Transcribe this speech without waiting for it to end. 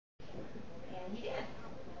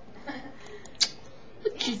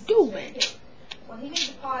doing? When he made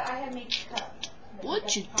the pot, I had made the cup.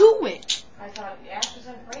 What you doing? I thought, after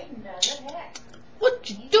some Brayden does it, heck. What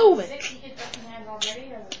you doing? He gets up in hands already,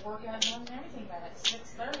 has his workout done and everything by like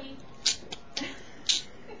 6:30.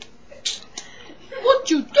 What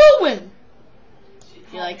you doing?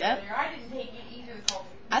 You like that? I didn't take it either.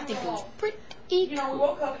 I think it was pretty cool. You know, we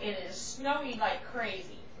woke up and it is snowing like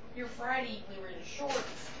crazy. Here Friday, we were in shorts.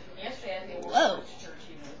 And yesterday, I think we were to church.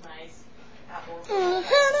 You know, it was nice. Outdoor.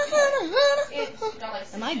 It's got like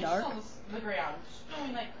 6 Am I dark? on the ground,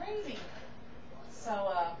 snowing like crazy. So,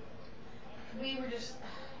 we were just,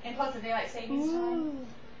 and plus the daylight savings time.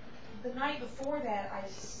 The night before that, I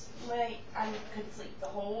couldn't sleep the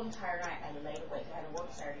whole entire night. I laid awake. I had to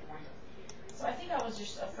work Saturday morning. So I think I was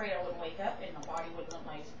just afraid I wouldn't wake up and my body wouldn't let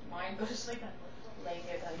my mind go to sleep. And lay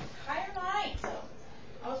there the entire night. So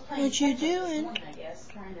I was playing. What you doing? Morning, I guess,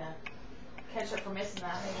 trying to catch up for missing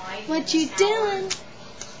that light. What you doing?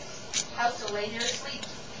 I was still laying there asleep.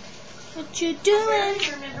 What you doing?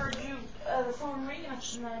 I remembered the phone ringing. I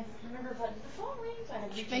remember if the phone rings. I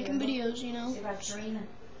had Just making videos, you know. See if I was dreaming.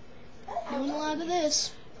 Doing a lot of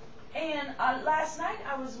this. And last night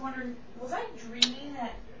I was wondering, was I dreaming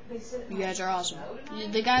that they said You guys are awesome.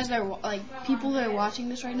 The guys that are like people that are watching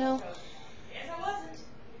this right now, Yes, I wasn't.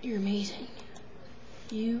 you're amazing.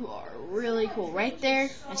 You are really cool. Right there,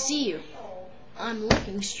 I see you. I'm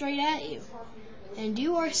looking straight at you. And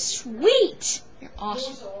you are sweet. You're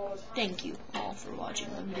awesome. Thank you all for watching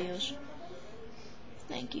my videos.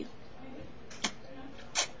 Thank you.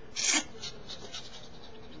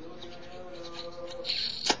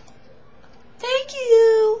 Thank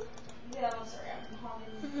you. Yeah, I'm sorry. I'm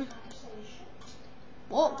having a conversation.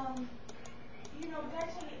 Whoa. You know, did I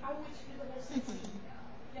tell you I went to the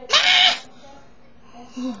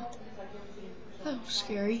That was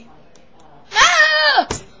scary. Ah!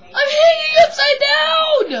 I'm hanging upside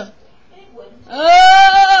down!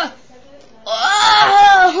 Ah!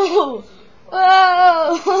 Oh!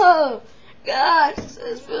 Oh! Gosh,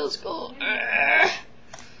 this feels cool.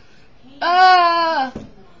 Ah!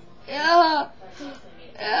 Yeah!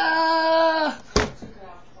 Yeah!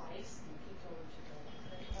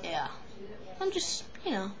 Yeah. I'm just,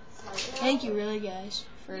 you know, thank you really guys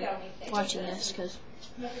for watching this, because,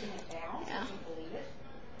 yeah.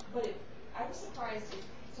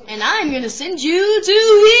 And I'm going to send you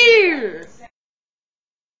to here.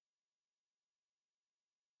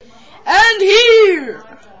 And here.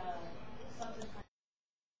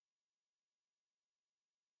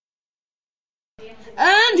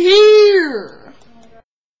 And here.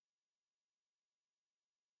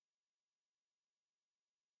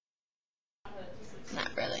 Not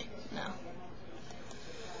really, no.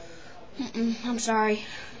 I'm sorry.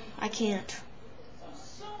 I can't.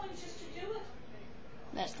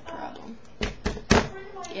 That's the problem.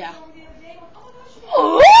 Yeah.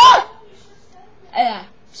 Yeah,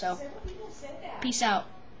 so, peace out,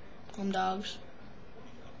 home dogs.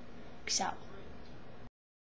 Peace out.